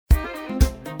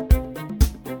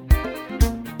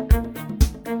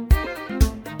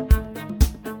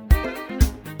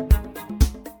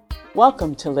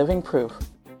Welcome to Living Proof,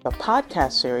 the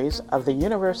podcast series of the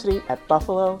University at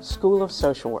Buffalo School of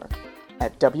Social Work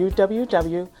at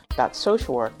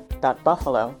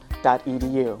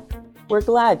www.socialwork.buffalo.edu. We're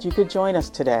glad you could join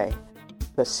us today.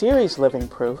 The series Living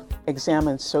Proof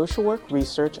examines social work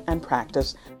research and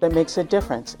practice that makes a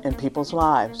difference in people's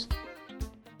lives.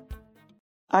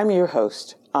 I'm your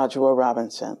host, Audra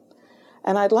Robinson,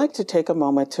 and I'd like to take a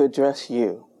moment to address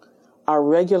you, our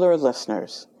regular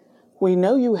listeners. We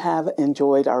know you have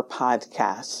enjoyed our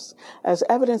podcasts, as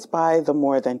evidenced by the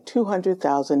more than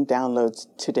 200,000 downloads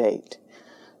to date.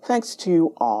 Thanks to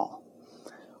you all.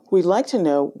 We'd like to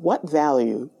know what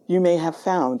value you may have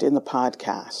found in the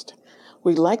podcast.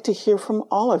 We'd like to hear from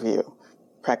all of you,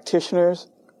 practitioners,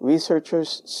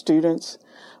 researchers, students,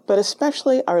 but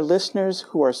especially our listeners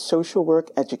who are social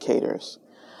work educators.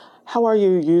 How are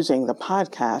you using the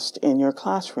podcast in your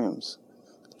classrooms?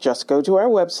 Just go to our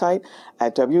website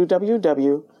at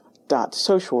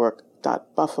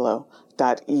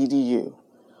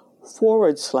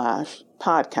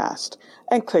www.socialwork.buffalo.edu/podcast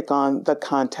and click on the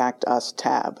Contact Us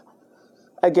tab.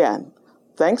 Again,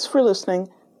 thanks for listening,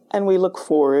 and we look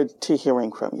forward to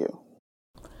hearing from you.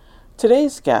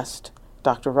 Today's guest,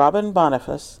 Dr. Robin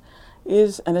Bonifas,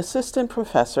 is an assistant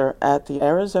professor at the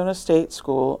Arizona State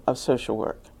School of Social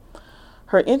Work.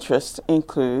 Her interests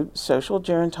include social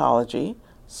gerontology,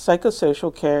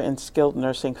 psychosocial care in skilled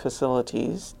nursing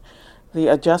facilities, the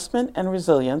adjustment and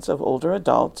resilience of older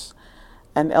adults,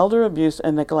 and elder abuse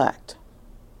and neglect.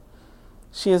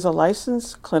 She is a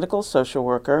licensed clinical social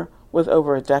worker with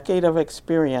over a decade of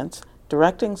experience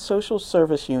directing social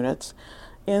service units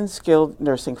in skilled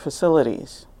nursing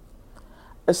facilities.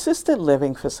 Assisted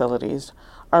living facilities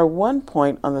are one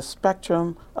point on the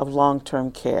spectrum of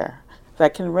long-term care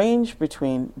that can range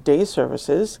between day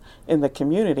services in the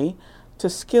community to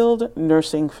skilled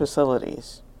nursing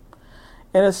facilities.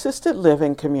 In assisted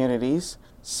living communities,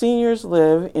 seniors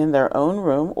live in their own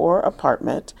room or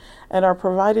apartment and are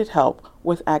provided help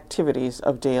with activities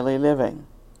of daily living.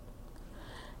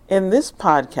 In this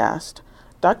podcast,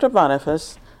 Dr.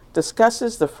 Bonifas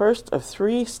discusses the first of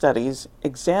 3 studies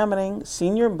examining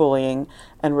senior bullying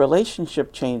and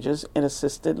relationship changes in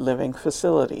assisted living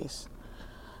facilities.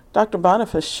 Dr.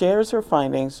 Bonifas shares her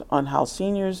findings on how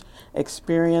seniors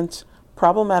experience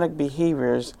problematic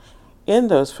behaviors in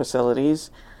those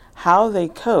facilities, how they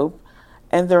cope,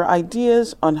 and their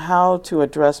ideas on how to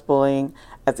address bullying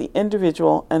at the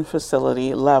individual and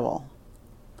facility level.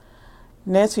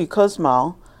 Nancy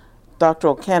Kozmal,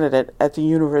 doctoral candidate at the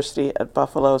University at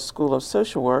Buffalo School of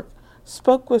Social Work,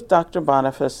 spoke with Dr.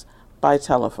 Bonifas by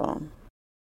telephone.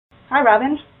 Hi,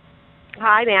 Robin.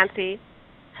 Hi, Nancy.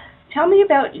 Tell me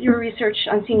about your research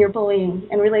on senior bullying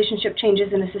and relationship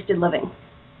changes in assisted living.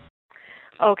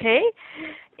 Okay.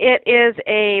 It is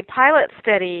a pilot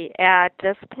study at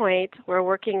this point. We're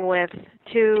working with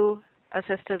 2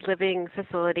 assisted living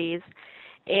facilities,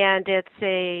 and it's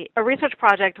a research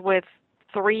project with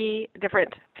 3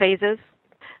 different phases.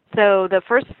 So the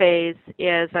first phase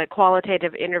is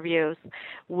qualitative interviews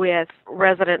with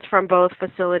residents from both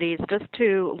facilities just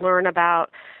to learn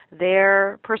about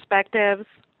their perspectives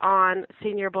on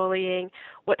senior bullying,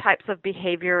 what types of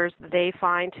behaviors they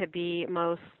find to be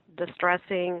most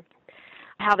distressing,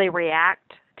 how they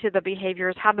react to the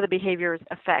behaviors, how do the behaviors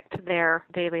affect their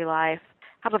daily life,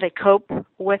 how do they cope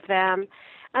with them,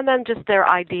 and then just their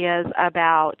ideas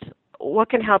about what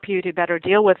can help you to better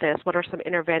deal with this. What are some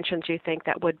interventions you think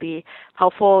that would be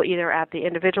helpful either at the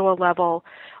individual level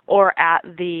or at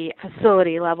the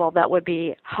facility level that would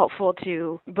be helpful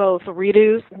to both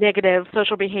reduce negative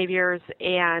social behaviors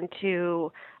and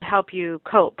to help you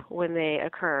cope when they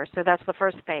occur. So that's the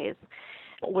first phase,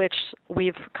 which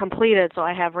we've completed, so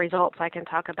I have results I can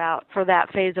talk about for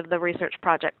that phase of the research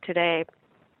project today.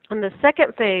 And the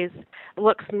second phase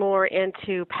looks more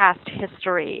into past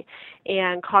history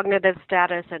and cognitive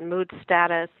status and mood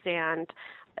status and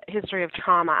history of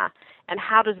trauma, and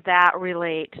how does that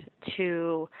relate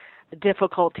to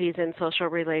difficulties in social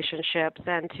relationships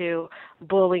and to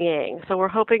bullying. So we're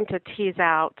hoping to tease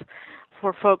out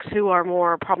for folks who are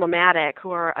more problematic,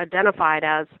 who are identified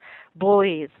as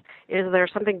bullies, is there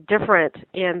something different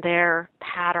in their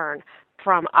pattern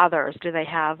from others? Do they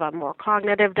have more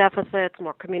cognitive deficits,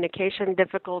 more communication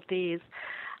difficulties?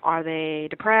 Are they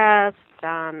depressed?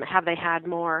 Have they had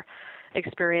more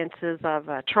experiences of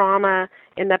trauma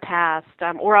in the past?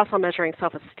 We're also measuring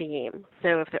self-esteem.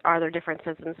 So are there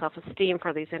differences in self-esteem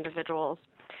for these individuals?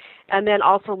 And then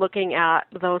also looking at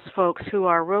those folks who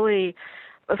are really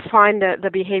find the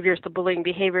behaviors, the bullying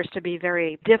behaviors, to be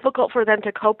very difficult for them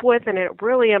to cope with, and it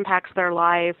really impacts their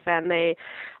life, and they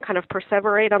kind of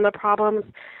perseverate on the problems.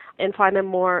 and find them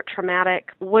more traumatic,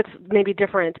 what's maybe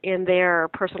different in their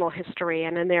personal history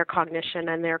and in their cognition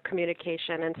and their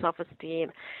communication and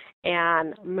self-esteem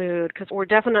and mood, because we're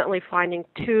definitely finding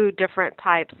two different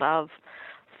types of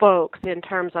folks in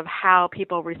terms of how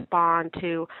people respond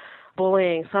to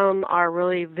bullying. Some are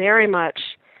really very much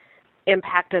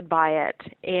impacted by it,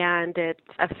 and it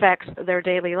affects their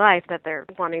daily life, that they're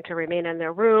wanting to remain in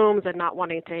their rooms and not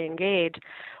wanting to engage,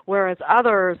 whereas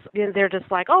others, they're just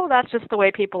like, oh, that's just the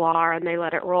way people are, and they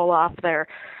let it roll off their,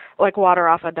 like water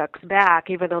off a duck's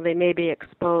back, even though they may be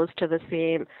exposed to the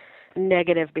same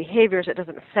negative behaviors. It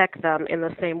doesn't affect them in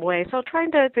the same way. So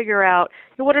trying to figure out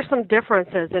what are some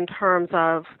differences in terms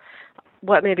of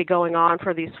what may be going on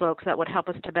for these folks that would help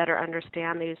us to better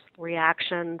understand these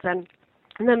reactions. And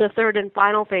then the third and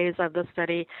final phase of the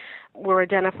study, we're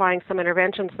identifying some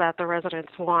interventions that the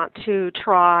residents want to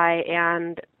try,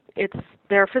 and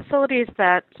there are facilities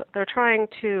that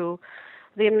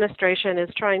the administration is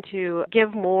trying to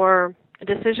give more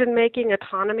decision-making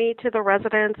autonomy to the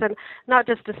residents, and not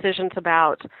just decisions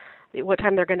about what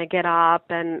time they're going to get up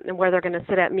and where they're going to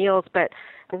sit at meals, but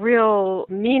real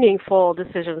meaningful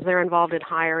decisions. They're involved in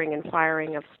hiring and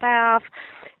firing of staff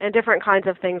and different kinds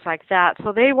of things like that.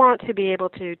 So they want to be able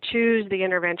to choose the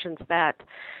interventions that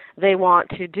they want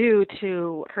to do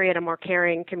to create a more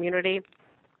caring community.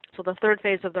 So the third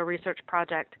phase of the research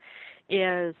project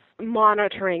is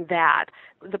monitoring that,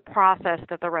 the process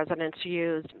that the residents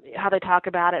use, how they talk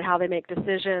about it, how they make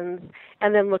decisions,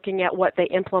 and then looking at what they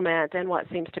implement and what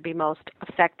seems to be most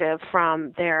effective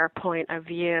from their point of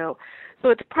view. So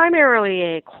it's primarily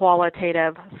a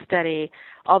qualitative study,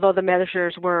 although the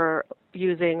measures we're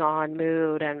using on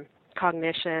mood and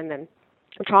cognition and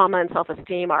trauma and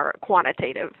self-esteem are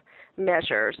quantitative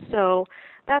measures. So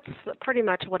that's pretty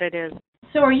much what it is.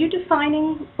 So are you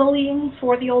defining bullying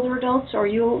for the older adults, or are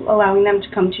you allowing them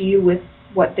to come to you with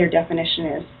what their definition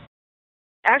is?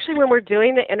 Actually, when we're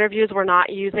doing the interviews, we're not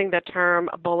using the term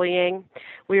bullying.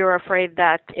 We were afraid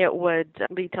that it would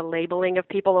lead to labeling of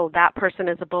people. Oh, that person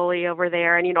is a bully over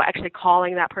there, and, actually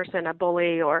calling that person a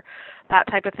bully or that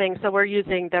type of thing. So we're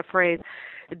using the phrase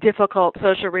difficult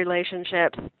social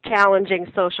relationships,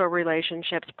 challenging social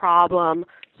relationships, problem,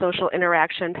 social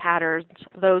interaction patterns,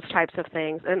 those types of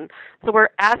things. And so we're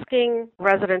asking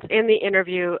residents in the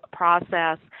interview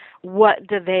process, what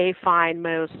do they find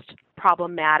most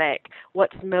problematic,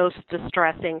 what's most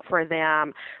distressing for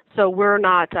them. So we're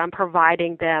not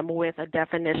providing them with a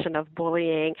definition of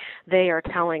bullying. They are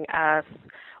telling us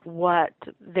what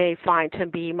they find to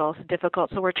be most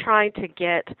difficult. So we're trying to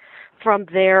get from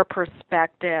their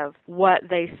perspective what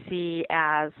they see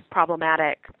as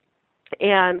problematic.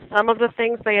 And some of the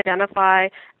things they identify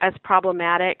as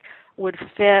problematic would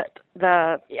fit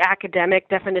the academic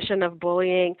definition of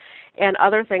bullying, and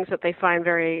other things that they find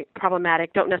very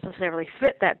problematic don't necessarily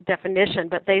fit that definition,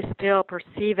 but they still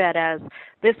perceive it as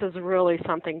this is really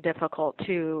something difficult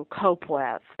to cope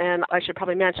with. And I should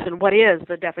probably mention, what is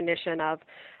the definition of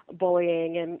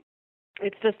bullying? And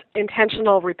it's just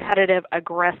intentional, repetitive,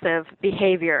 aggressive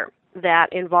behavior that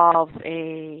involves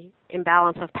a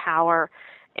imbalance of power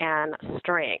and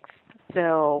strength.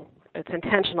 So it's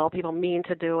intentional, people mean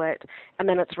to do it, and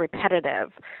then it's repetitive.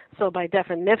 So by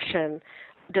definition,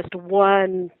 just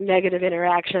one negative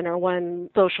interaction or one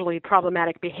socially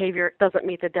problematic behavior doesn't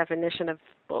meet the definition of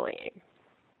bullying.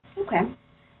 Okay.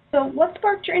 So what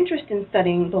sparked your interest in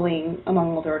studying bullying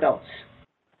among older adults?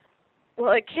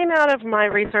 Well, it came out of my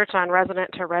research on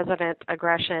resident-to-resident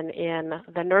aggression in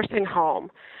the nursing home,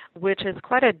 which is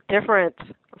quite a different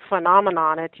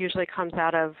phenomenon. It usually comes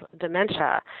out of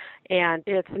dementia, and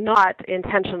it's not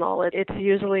intentional. It's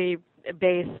usually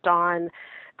based on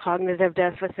cognitive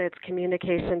deficits,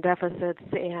 communication deficits,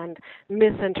 and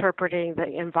misinterpreting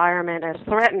the environment as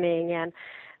threatening and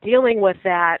dealing with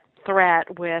that threat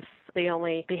with the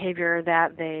only behavior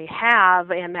that they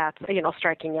have, and that's,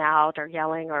 striking out or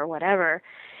yelling or whatever.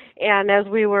 And as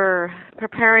we were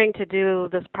preparing to do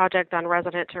this project on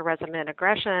resident-to-resident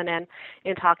aggression and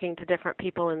in talking to different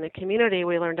people in the community,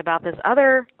 we learned about this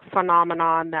other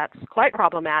phenomenon that's quite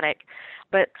problematic,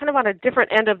 but kind of on a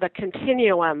different end of the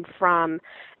continuum from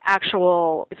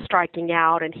actual striking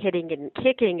out and hitting and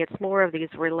kicking. It's more of these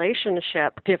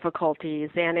relationship difficulties,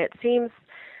 and it seems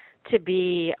to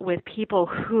be with people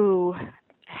who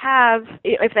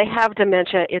if they have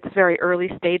dementia, it's very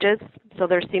early stages, so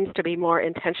there seems to be more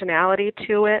intentionality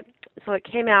to it. So it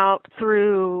came out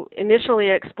through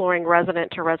initially exploring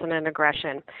resident-to-resident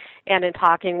aggression and in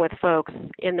talking with folks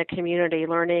in the community,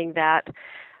 learning that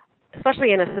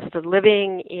especially in assisted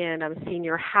living, in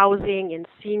senior housing, in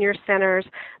senior centers,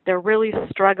 they're really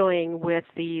struggling with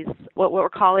these, what we're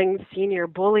calling senior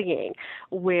bullying,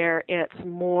 where it's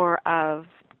more of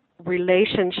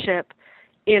relationship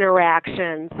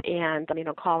interactions and,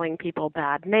 calling people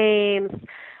bad names,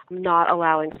 not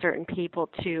allowing certain people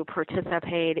to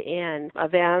participate in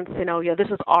events. This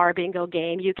is our bingo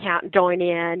game. You can't join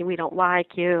in. We don't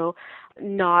like you.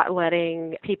 Not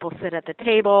letting people sit at the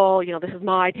table. This is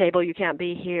my table. You can't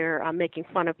be here. Making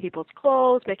fun of people's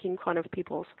clothes, making fun of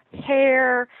people's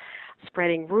hair,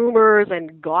 spreading rumors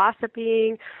and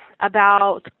gossiping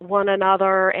about one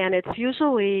another. And it's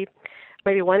usually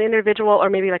maybe one individual or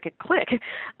maybe like a clique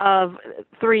of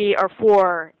 3 or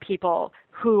 4 people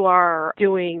who are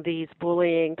doing these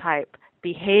bullying type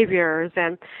behaviors.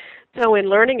 And so in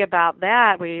learning about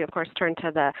that, we of course turned to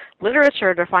the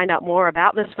literature to find out more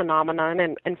about this phenomenon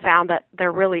and found that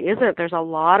there really isn't. There's a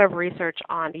lot of research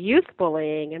on youth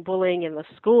bullying and bullying in the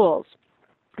schools.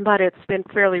 But it's been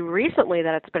fairly recently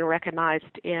that it's been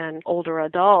recognized in older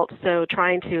adults, so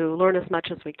trying to learn as much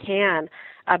as we can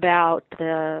about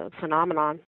the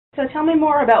phenomenon. So tell me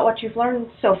more about what you've learned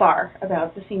so far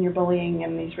about the senior bullying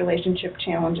and these relationship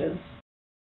challenges.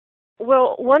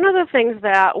 Well, one of the things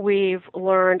that we've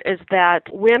learned is that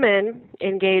women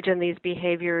engage in these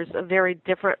behaviors very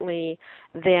differently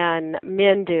than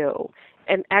men do.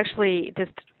 And actually,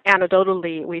 just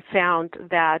anecdotally, we found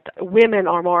that women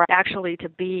are more actually to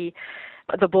be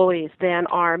the bullies than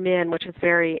are men, which is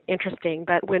very interesting.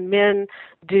 But when men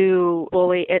do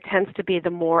bully, it tends to be the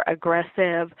more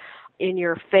aggressive, in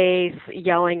your face,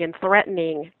 yelling and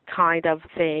threatening kind of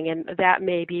thing. And that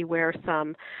may be where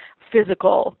some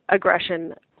physical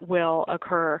aggression will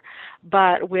occur.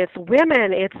 But with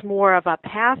women, it's more of a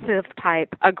passive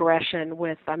type aggression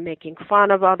with making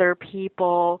fun of other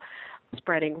people,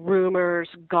 spreading rumors,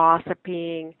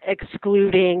 gossiping,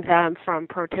 excluding them from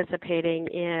participating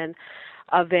in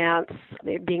events,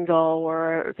 bingo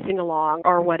or sing-along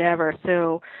or whatever.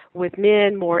 So with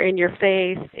men, more in your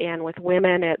face, and with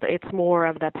women, it's more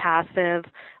of the passive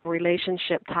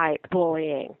relationship type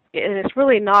bullying. And it's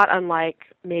really not unlike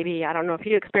maybe, I don't know if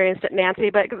you experienced it, Nancy,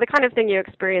 but the kind of thing you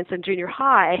experience in junior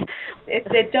high.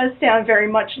 It does sound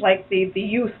very much like the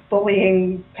youth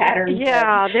bullying patterns.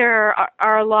 Yeah, there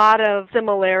are a lot of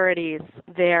similarities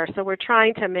there. So we're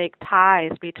trying to make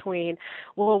ties between,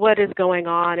 well, what is going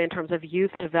on in terms of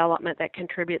youth development that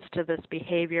contributes to this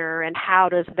behavior, and how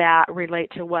does that relate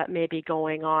to what may be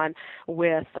going on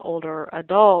with older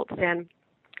adults. And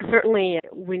certainly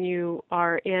when you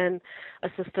are in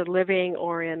assisted living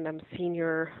or in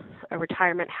senior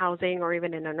retirement housing or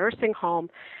even in a nursing home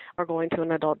or going to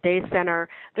an adult day center,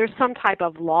 there's some type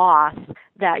of loss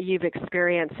that you've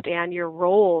experienced, and your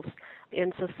roles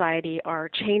in society are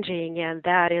changing, and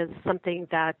that is something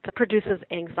that produces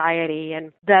anxiety.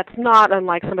 And that's not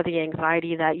unlike some of the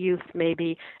anxiety that youth may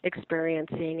be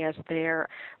experiencing as they're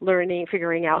learning,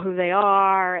 figuring out who they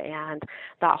are, and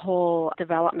that whole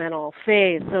developmental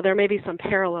phase. So there may be some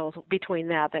parallels between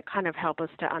that kind of help us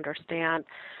to understand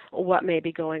what may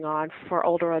be going on for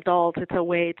older adults. It's a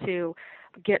way to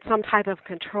get some type of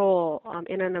control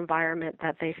in an environment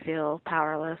that they feel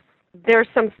powerless. There's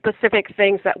some specific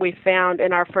things that we found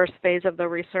in our first phase of the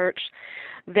research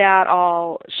that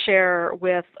I'll share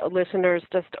with listeners.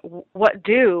 Just what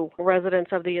do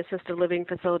residents of the assisted living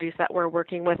facilities that we're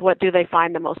working with, what do they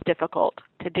find the most difficult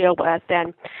to deal with?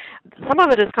 And some of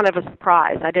it is kind of a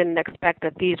surprise. I didn't expect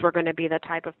that these were going to be the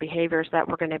type of behaviors that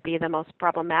were going to be the most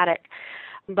problematic.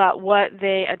 But what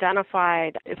they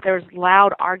identified, if there's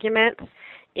loud arguments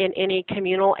in any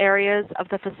communal areas of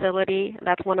the facility,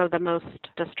 that's one of the most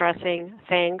distressing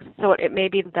things. So it may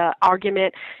be the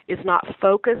argument is not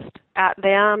focused at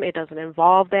them, it doesn't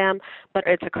involve them, but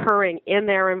it's occurring in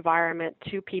their environment,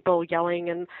 two people yelling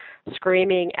and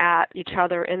screaming at each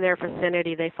other in their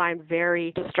vicinity. They find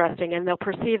very distressing, and they'll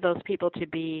perceive those people to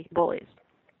be bullies.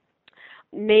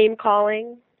 Name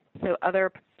calling. So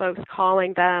other folks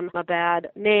calling them a bad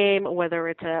name, whether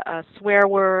it's a swear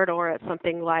word or it's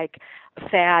something like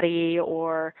fatty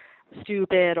or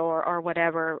stupid or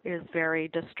whatever, is very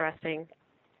distressing.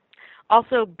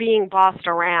 Also being bossed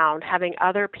around, having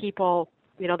other people,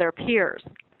 their peers,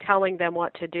 telling them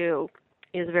what to do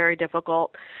is very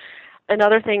difficult.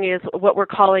 Another thing is what we're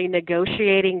calling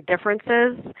negotiating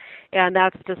differences, and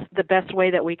that's just the best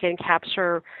way that we can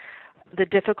capture the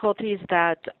difficulties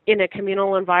that in a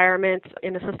communal environment,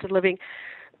 in assisted living,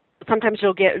 sometimes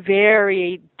you'll get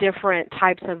very different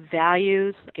types of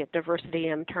values, get diversity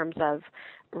in terms of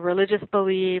religious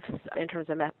beliefs, in terms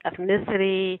of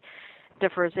ethnicity,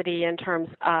 diversity in terms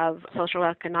of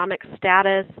socioeconomic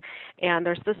status, and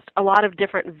there's just a lot of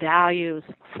different values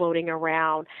floating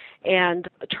around, and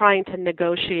trying to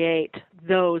negotiate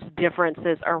those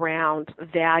differences around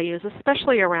values,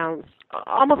 especially around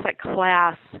almost like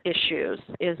class issues,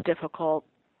 is difficult.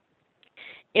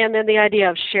 And then the idea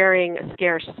of sharing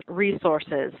scarce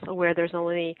resources, where there's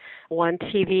only one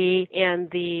TV in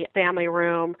the family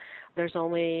room, there's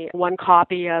only one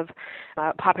copy of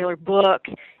a popular book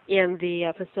in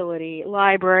the facility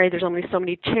library, there's only so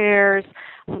many chairs,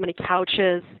 so many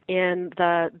couches in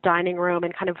the dining room,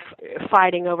 and kind of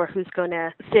fighting over who's going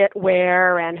to sit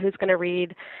where and who's going to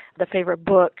read the favorite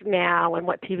book now and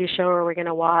what TV show are we going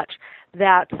to watch.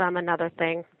 That's another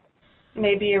thing.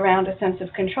 Maybe around a sense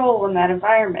of control in that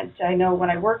environment. I know when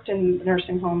I worked in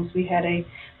nursing homes, we had a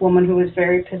woman who was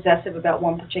very possessive about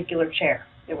one particular chair.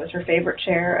 It was her favorite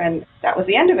chair, and that was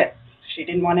the end of it. She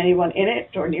didn't want anyone in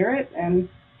it or near it, and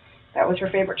that was her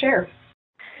favorite chair.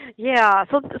 Yeah,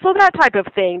 so that type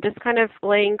of thing, just kind of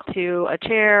linked to a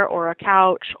chair or a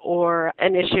couch, or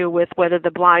an issue with whether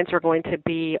the blinds are going to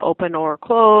be open or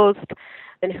closed,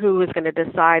 and who is going to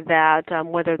decide that,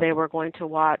 whether they were going to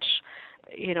watch,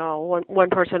 one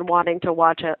person wanting to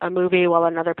watch a movie while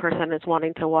another person is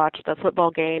wanting to watch the football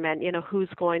game, and, who's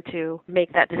going to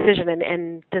make that decision,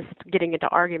 and just getting into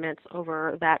arguments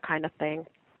over that kind of thing.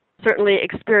 Certainly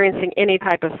experiencing any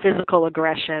type of physical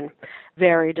aggression,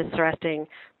 very distressing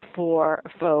for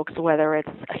folks, whether it's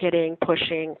hitting,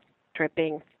 pushing,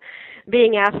 tripping.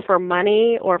 Being asked for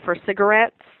money or for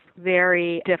cigarettes,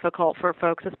 very difficult for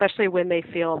folks, especially when they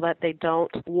feel that they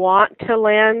don't want to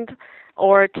lend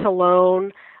or to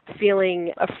loan,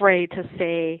 feeling afraid to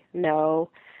say no.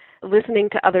 Listening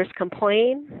to others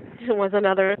complain was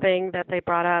another thing that they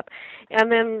brought up.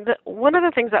 And then one of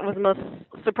the things that was most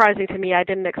surprising to me, I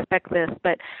didn't expect this,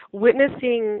 but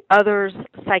witnessing others'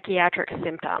 psychiatric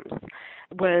symptoms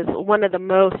was one of the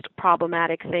most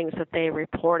problematic things that they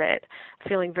reported,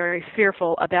 feeling very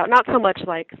fearful about not so much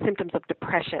like symptoms of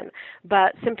depression,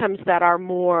 but symptoms that are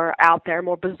more out there,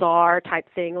 more bizarre type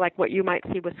thing, like what you might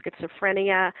see with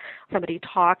schizophrenia, somebody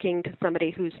talking to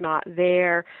somebody who's not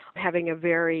there, having a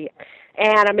very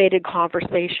animated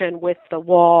conversation with the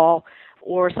wall,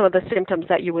 or some of the symptoms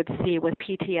that you would see with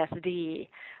PTSD,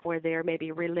 where they're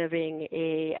maybe reliving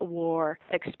a war,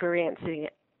 experiencing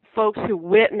it. Folks who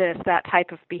witness that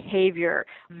type of behavior,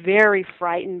 very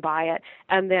frightened by it,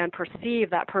 and then perceive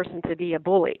that person to be a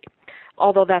bully,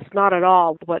 although that's not at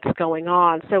all what's going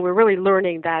on. So we're really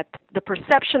learning that the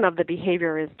perception of the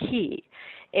behavior is key.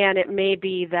 And it may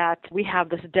be that we have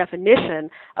this definition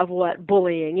of what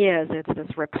bullying is. It's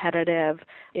this repetitive,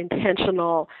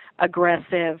 intentional,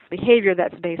 aggressive behavior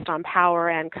that's based on power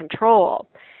and control.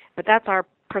 But that's our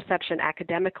perception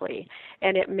academically,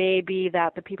 and it may be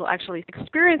that the people actually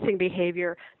experiencing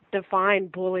behavior define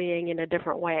bullying in a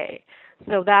different way.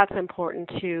 So that's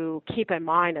important to keep in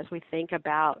mind as we think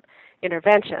about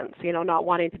interventions, not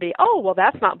wanting to be, oh, well,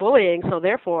 that's not bullying, so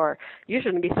therefore you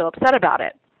shouldn't be so upset about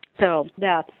it. So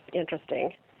that's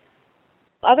interesting.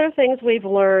 Other things we've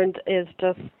learned is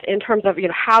just in terms of,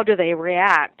 how do they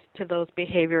react to those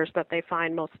behaviors that they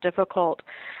find most difficult.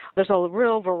 There's a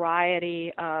real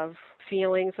variety of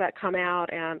feelings that come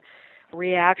out and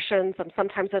reactions, and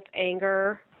sometimes it's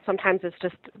anger, sometimes it's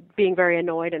just being very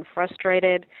annoyed and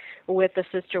frustrated with the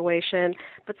situation,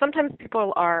 but sometimes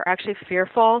people are actually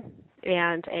fearful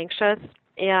and anxious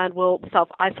and will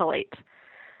self-isolate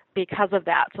because of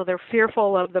that. So they're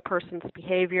fearful of the person's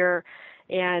behavior,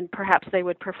 and perhaps they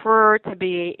would prefer to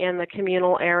be in the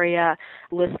communal area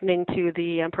listening to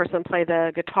the person play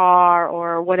the guitar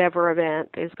or whatever event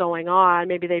is going on.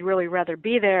 Maybe they'd really rather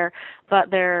be there, but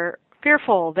they're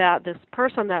fearful that this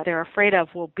person that they're afraid of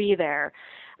will be there.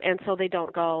 And so they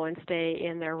don't go and stay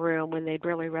in their room when they'd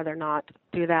really rather not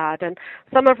do that. And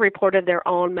some have reported their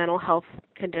own mental health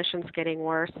conditions getting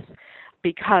worse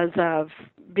because of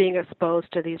being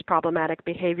exposed to these problematic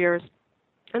behaviors.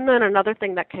 And then another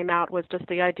thing that came out was just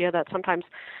the idea that sometimes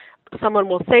someone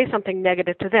will say something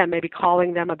negative to them, maybe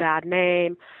calling them a bad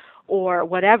name or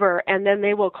whatever, and then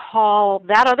they will call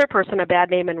that other person a bad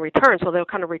name in return, so they'll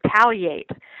kind of retaliate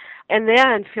and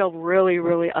then feel really,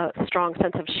 really a strong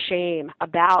sense of shame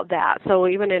about that. So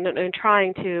even in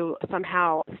trying to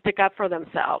somehow stick up for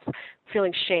themselves,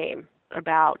 feeling shame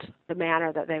about the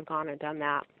manner that they've gone and done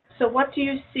that. So what do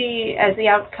you see as the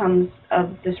outcomes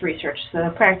of this research,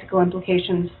 the practical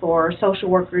implications for social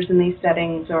workers in these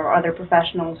settings or other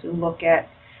professionals who look at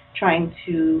trying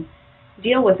to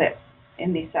deal with it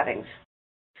in these settings?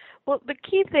 Well, the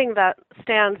key thing that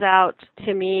stands out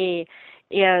to me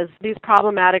is these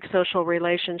problematic social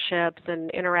relationships and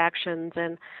interactions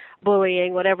and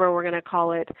bullying, whatever we're going to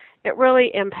call it, it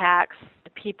really impacts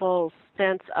people's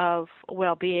sense of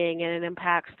well-being, and it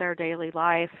impacts their daily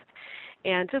life.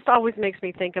 And just always makes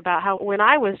me think about how when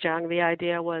I was young, the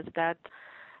idea was that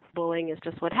bullying is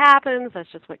just what happens,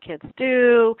 that's just what kids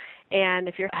do, and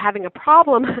if you're having a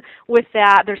problem with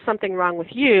that, there's something wrong with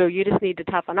you, you just need to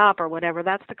toughen up or whatever.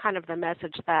 That's the kind of the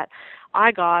message that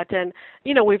I got. And,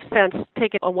 we've since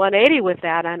taken a 180 with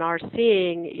that and are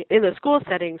seeing in the school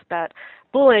settings that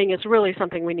bullying is really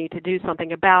something we need to do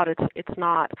something about. It's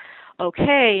not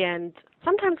okay. And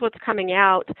sometimes what's coming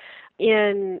out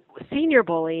in senior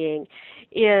bullying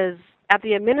is at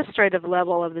the administrative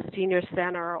level of the senior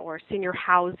center or senior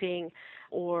housing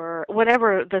or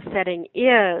whatever the setting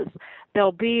is,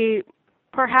 there'll be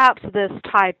perhaps this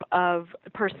type of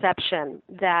perception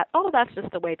that, oh, that's just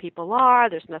the way people are,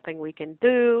 there's nothing we can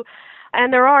do.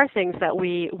 And there are things that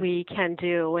we can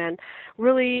do. And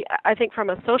really, I think from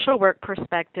a social work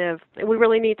perspective, we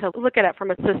really need to look at it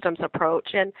from a systems approach.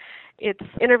 And it's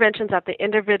interventions at the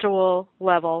individual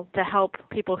level to help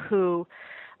people who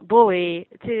bully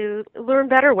to learn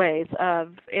better ways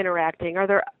of interacting. Are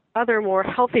there other more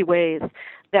healthy ways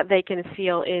that they can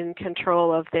feel in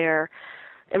control of their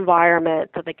environment,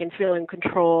 that they can feel in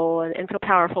control and feel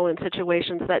powerful in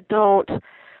situations that don't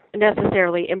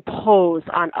necessarily impose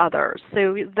on others?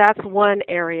 So that's one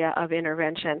area of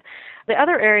intervention. The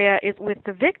other area is with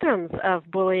the victims of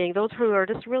bullying, those who are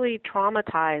just really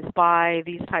traumatized by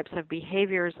these types of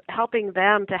behaviors, helping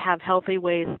them to have healthy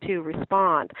ways to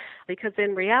respond. Because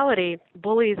in reality,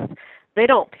 bullies, they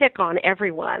don't pick on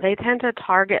everyone. They tend to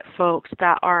target folks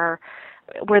that are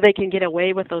where they can get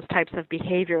away with those types of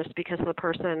behaviors because the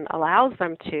person allows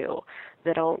them to.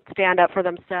 They don't stand up for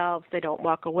themselves. They don't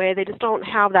walk away. They just don't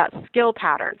have that skill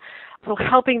pattern. So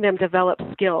helping them develop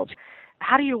skills.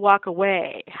 How do you walk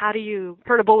away? How do you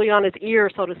turn a bully on his ear,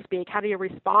 so to speak? How do you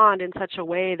respond in such a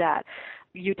way that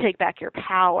you take back your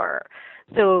power?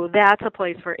 So that's a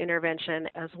place for intervention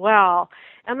as well.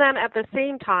 And then at the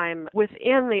same time,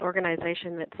 within the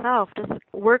organization itself, just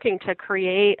working to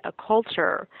create a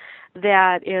culture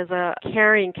that is a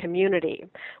caring community,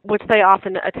 which they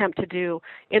often attempt to do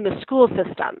in the school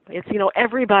system. It's,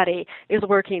 everybody is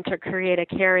working to create a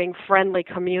caring, friendly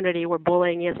community where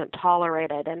bullying isn't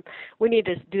tolerated. And we need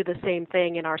to do the same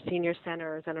thing in our senior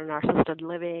centers and in our assisted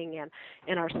living and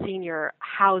in our senior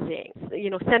housing.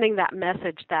 Sending that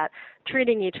message that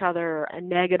treating each other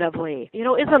negatively,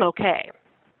 isn't okay.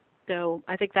 So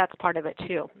I think that's part of it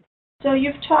too. So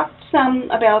you've talked some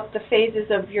about the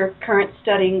phases of your current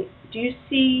studying. Do you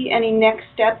see any next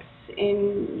steps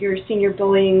in your senior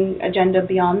bullying agenda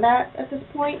beyond that at this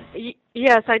point?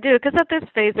 Yes, I do, because at this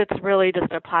phase it's really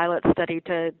just a pilot study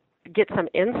to get some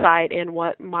insight in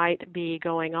what might be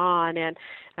going on. And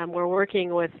we're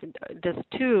working with just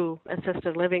 2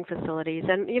 assisted living facilities.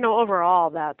 And, overall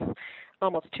that's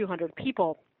almost 200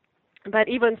 people. But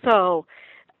even so,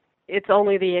 it's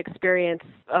only the experience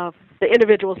of the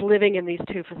individuals living in these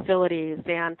 2 facilities,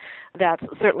 and that's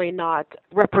certainly not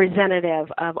representative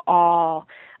of all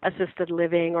assisted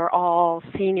living or all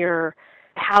senior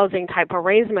housing type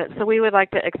arrangements. So we would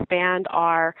like to expand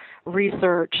our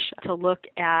research to look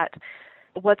at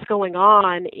what's going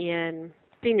on in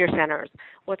senior centers,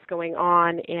 what's going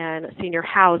on in senior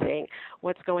housing,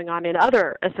 what's going on in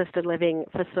other assisted living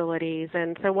facilities.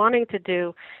 And so wanting to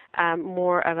do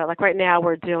more of it, like right now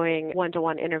we're doing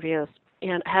one-to-one interviews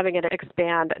and having it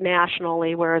expand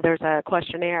nationally where there's a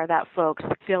questionnaire that folks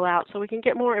fill out so we can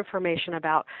get more information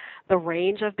about the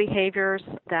range of behaviors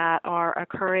that are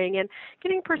occurring and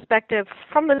getting perspective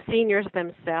from the seniors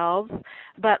themselves,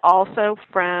 but also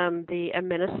from the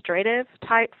administrative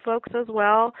type folks as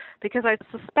well, because I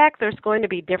suspect there's going to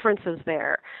be differences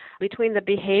there between the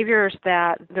behaviors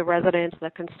that the residents,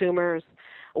 the consumers,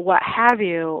 what have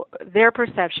you, their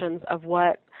perceptions of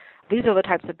what these are the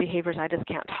types of behaviors I just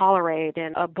can't tolerate,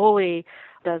 and a bully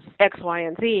does X, Y,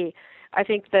 and Z. I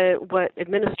think that what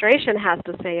administration has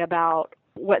to say about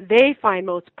what they find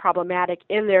most problematic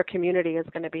in their community is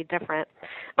going to be different.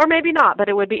 Or maybe not, but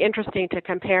it would be interesting to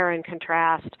compare and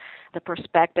contrast the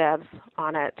perspectives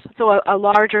on it. So a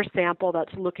larger sample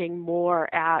that's looking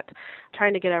more at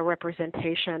trying to get a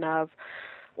representation of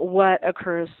what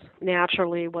occurs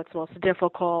naturally, what's most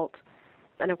difficult,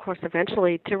 and of course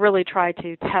eventually to really try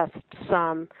to test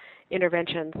some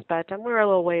interventions. But we're a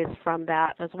little ways from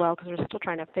that as well because we're still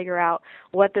trying to figure out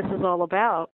what this is all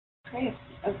about. Great.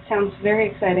 That sounds very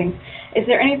exciting. Is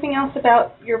there anything else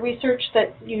about your research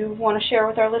that you want to share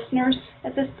with our listeners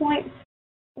at this point?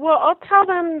 Well, I'll tell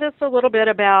them just a little bit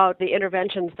about the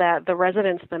interventions that the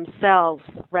residents themselves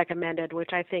recommended,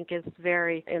 which I think is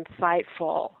very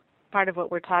insightful. Part of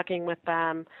what we're talking with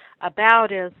them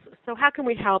about is, so how can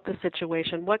we help the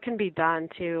situation? What can be done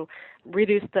to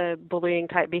reduce the bullying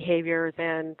type behaviors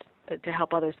and to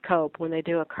help others cope when they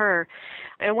do occur?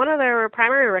 And one of their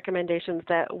primary recommendations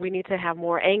that we need to have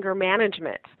more anger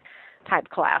management type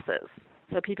classes,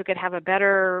 so people could have a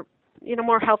better,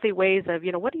 more healthy ways of,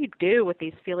 what do you do with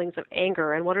these feelings of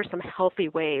anger, and what are some healthy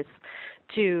ways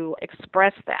to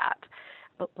express that?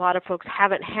 A lot of folks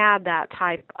haven't had that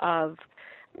type of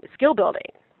skill building.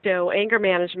 So anger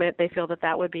management, they feel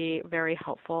that would be very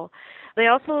helpful. They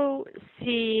also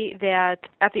see that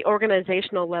at the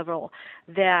organizational level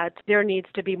that there needs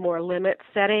to be more limit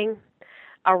setting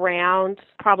around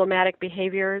problematic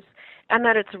behaviors, and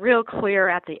that it's real clear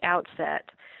at the outset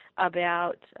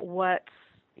about what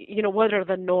are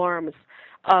the norms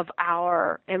of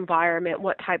our environment,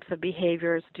 what types of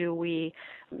behaviors do we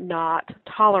not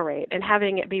tolerate, and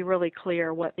having it be really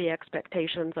clear what the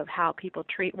expectations of how people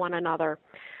treat one another,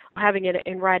 having it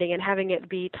in writing and having it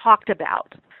be talked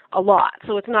about a lot.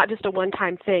 So it's not just a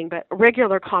one-time thing, but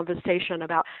regular conversation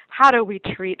about how do we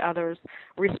treat others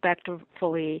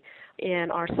respectfully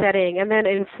in our setting, and then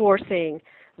enforcing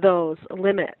those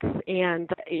limits. And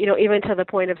even to the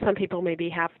point of some people maybe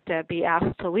have to be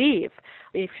asked to leave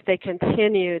if they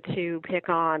continue to pick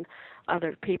on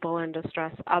other people and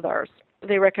distress others.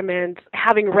 They recommend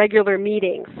having regular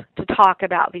meetings to talk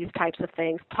about these types of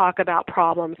things, talk about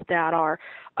problems that are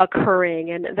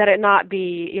occurring, and that it not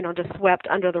be, just swept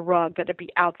under the rug, but it be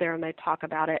out there and they talk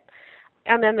about it.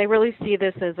 And then they really see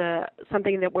this as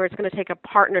something where it's going to take a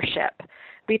partnership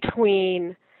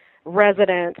between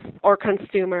residents or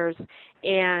consumers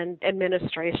and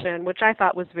administration, which I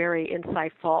thought was very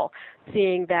insightful,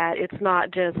 seeing that it's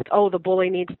not just, the bully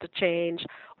needs to change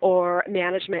or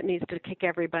management needs to kick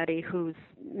everybody who's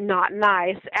not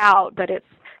nice out, but it's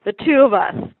the two of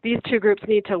us. These two groups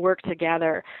need to work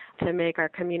together to make our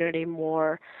community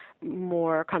more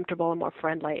comfortable and more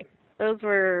friendly. Those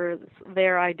were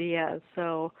their ideas.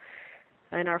 So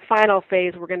in our final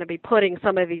phase, we're going to be putting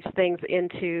some of these things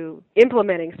into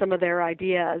implementing some of their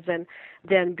ideas, and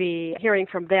then be hearing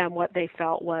from them what they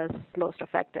felt was most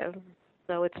effective.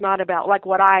 So it's not about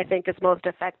what I think is most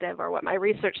effective or what my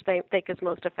research think is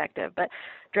most effective, but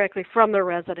directly from the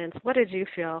residents, what did you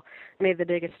feel made the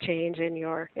biggest change in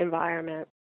your environment?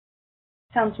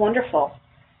 Sounds wonderful.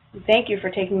 Thank you for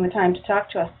taking the time to talk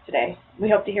to us today. We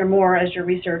hope to hear more as your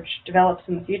research develops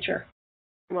in the future.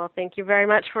 Well, thank you very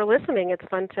much for listening. It's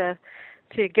fun to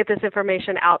get this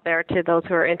information out there to those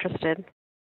who are interested.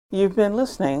 You've been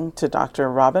listening to Dr.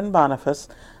 Robin Bonifas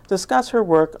discuss her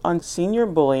work on senior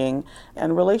bullying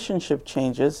and relationship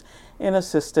changes in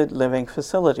assisted living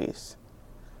facilities.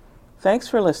 Thanks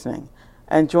for listening,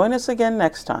 and join us again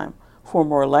next time for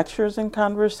more lectures and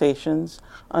conversations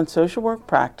on social work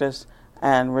practice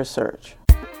and research.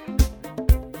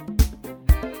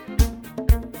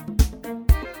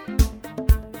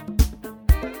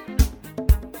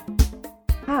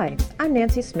 Hi, I'm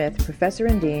Nancy Smith, Professor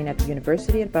and Dean at the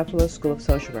University at Buffalo School of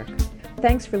Social Work.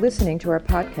 Thanks for listening to our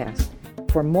podcast.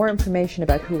 For more information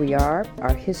about who we are,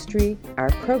 our history, our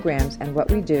programs, and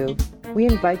what we do, we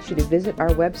invite you to visit our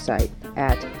website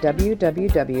at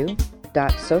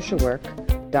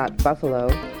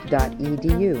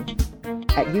www.socialwork.buffalo.edu.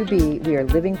 At UB, we are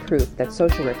living proof that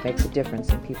social work makes a difference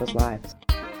in people's lives.